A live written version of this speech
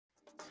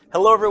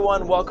Hello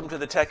everyone, welcome to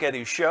the Tech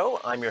Eddy Show.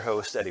 I'm your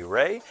host Eddie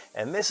Ray,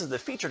 and this is the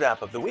featured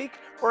app of the week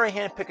where I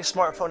handpick a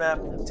smartphone app.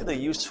 It's either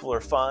useful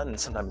or fun, and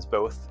sometimes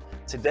both.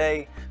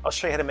 Today, I'll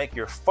show you how to make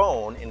your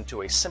phone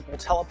into a simple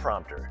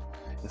teleprompter.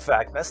 In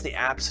fact, that's the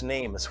app's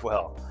name as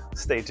well.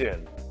 Stay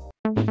tuned.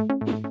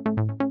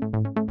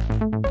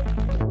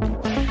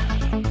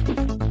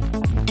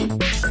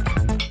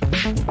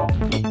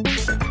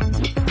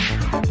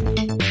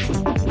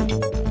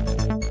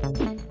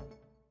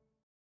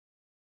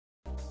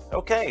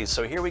 Okay,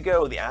 so here we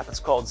go. The app is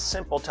called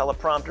Simple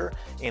Teleprompter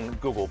in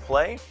Google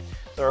Play.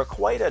 There are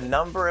quite a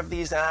number of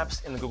these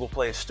apps in the Google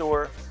Play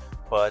Store,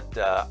 but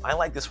I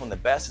like this one the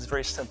best. It's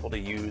very simple to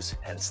use,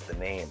 hence the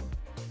name.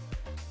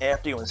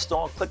 After you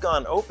install, click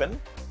on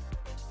Open.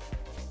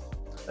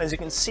 As you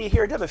can see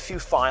here, I have a few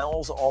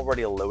files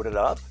already loaded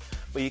up,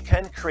 but you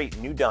can create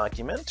new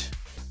document.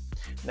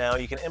 Now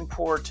you can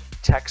import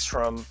text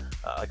from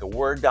like a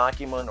Word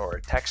document or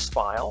a text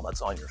file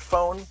that's on your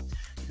phone.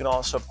 You can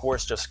also, of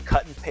course, just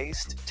cut and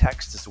paste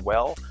text as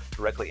well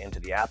directly into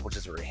the app, which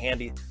is very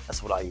handy.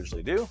 That's what I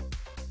usually do.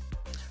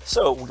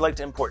 So we'd like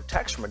to import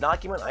text from a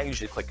document. I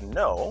usually click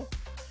No,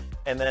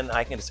 and then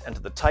I can just enter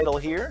the title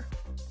here,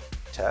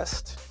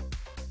 test.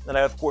 Then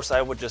of course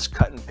I would just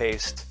cut and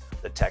paste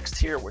the text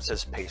here where it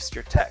says paste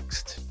your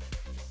text.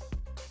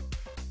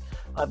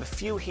 I have a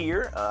few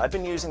here. I've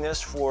been using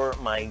this for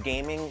my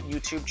gaming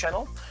YouTube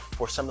channel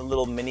for some of the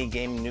little mini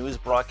game news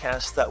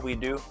broadcasts that we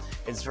do.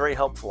 It's very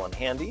helpful and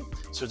handy.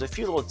 So there's a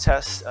few little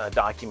test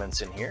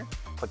documents in here.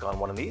 Click on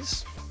one of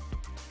these.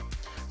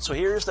 So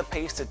here's the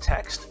pasted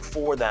text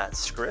for that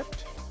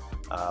script.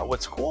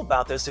 What's cool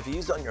about this, if you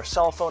use it on your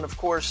cell phone, of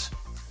course,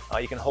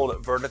 you can hold it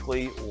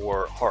vertically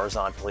or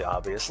horizontally,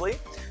 obviously.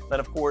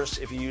 Then, of course,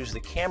 if you use the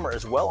camera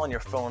as well on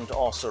your phone to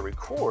also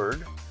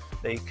record,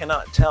 they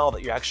cannot tell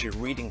that you're actually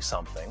reading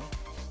something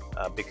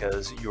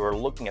because you're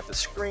looking at the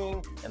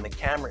screen and the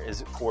camera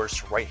is, of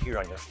course, right here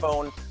on your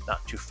phone,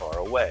 not too far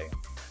away.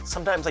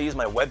 Sometimes I use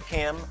my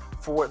webcam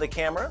for the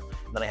camera,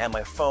 and then I have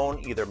my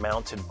phone either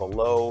mounted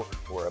below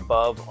or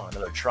above on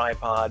another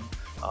tripod.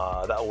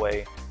 That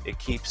way it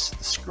keeps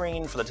the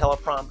screen for the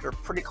teleprompter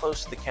pretty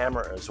close to the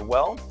camera as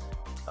well,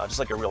 just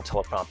like a real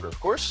teleprompter, of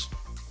course.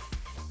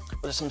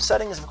 But there's some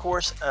settings, of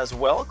course, as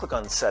well. Click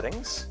on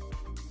Settings.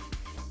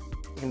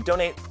 You can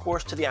donate, of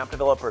course, to the app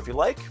developer if you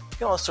like. You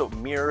can also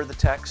mirror the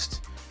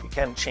text. You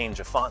can change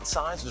the font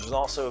size, which is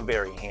also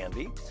very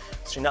handy.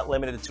 So you're not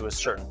limited to a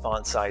certain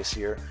font size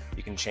here.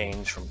 You can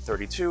change from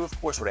 32,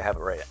 of course, what I have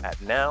it right at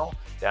now,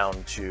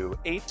 down to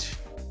 8.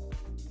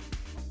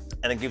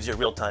 And it gives you a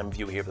real-time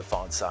view here of the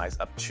font size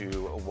up to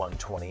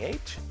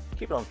 128.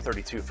 Keep it on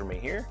 32 for me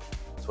here.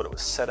 That's what it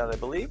was set at, I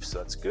believe, so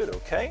that's good,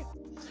 okay.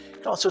 You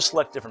can also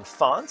select different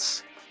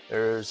fonts.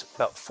 There's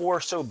about 4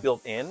 or so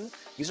built in.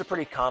 These are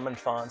pretty common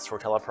fonts for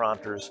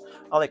teleprompters.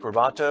 I like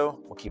Roboto,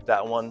 we'll keep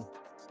that one.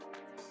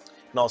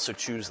 You can also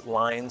choose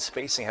line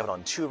spacing, I have it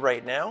on 2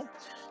 right now.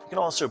 You can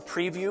also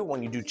preview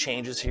when you do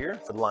changes here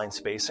for the line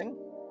spacing.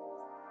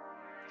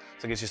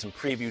 So it gives you some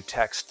preview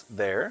text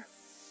there.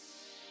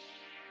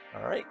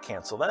 All right,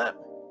 cancel that.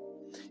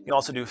 You can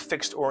also do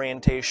fixed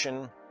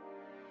orientation.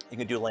 You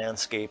can do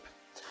landscape.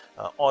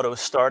 Auto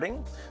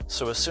starting,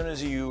 so as soon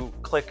as you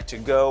click to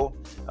go,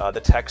 the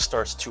text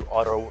starts to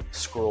auto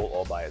scroll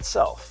all by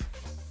itself.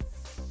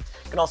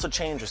 You can also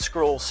change the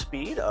scroll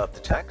speed of the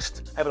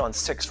text. I have it on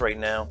 6 right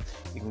now.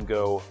 You can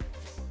go,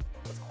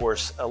 of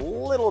course, a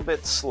little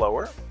bit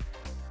slower,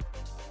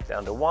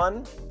 down to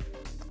 1,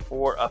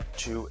 or up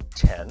to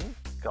 10. You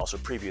can also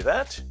preview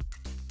that.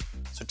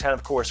 So 10,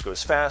 of course,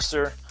 goes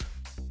faster.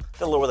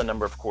 The lower the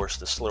number, of course,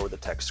 the slower the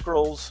text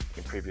scrolls.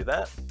 You can preview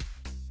that.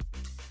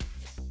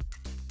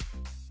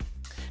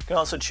 You can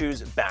also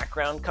choose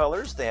background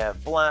colors. They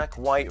have black,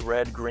 white,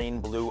 red, green,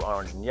 blue,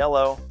 orange, and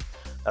yellow.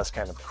 That's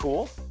kind of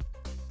cool.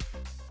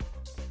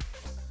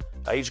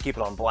 I usually keep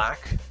it on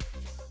black,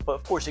 but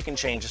of course you can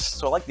change this.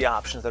 So I like the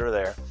options that are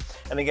there.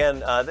 And again,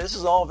 this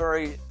is all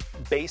very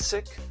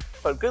basic,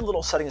 but good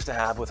little settings to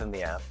have within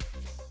the app.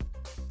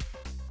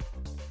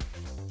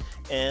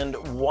 And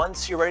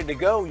once you're ready to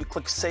go, you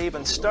click Save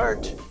and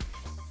Start.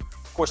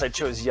 Of course, I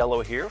chose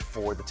yellow here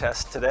for the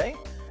test today.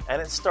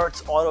 And it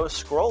starts auto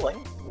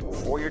scrolling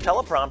for your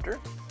teleprompter.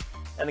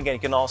 And again, you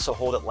can also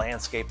hold it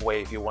landscape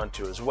way if you want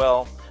to as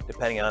well,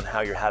 depending on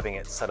how you're having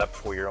it set up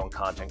for your own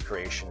content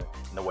creation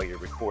and the way you're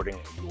recording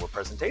your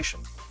presentation.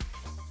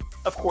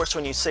 Of course,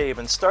 when you save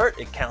and start,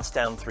 it counts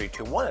down 3,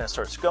 2, 1, and it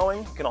starts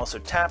going. You can also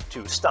tap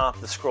to stop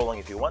the scrolling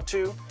if you want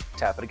to,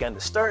 tap it again to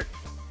start,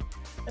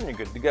 and you're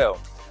good to go.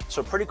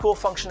 So pretty cool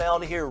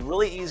functionality here,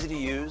 really easy to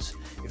use.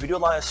 If you do a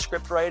lot of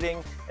script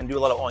writing and do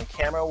a lot of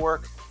on-camera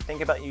work, think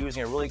about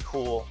using a really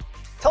cool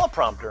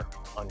teleprompter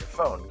on your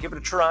phone. Give it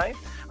a try.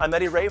 I'm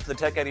Eddie Ray for the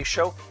Tech Eddy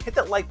Show. Hit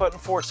that like button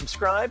for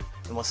subscribe,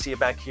 and we'll see you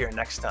back here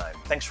next time.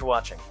 Thanks for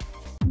watching.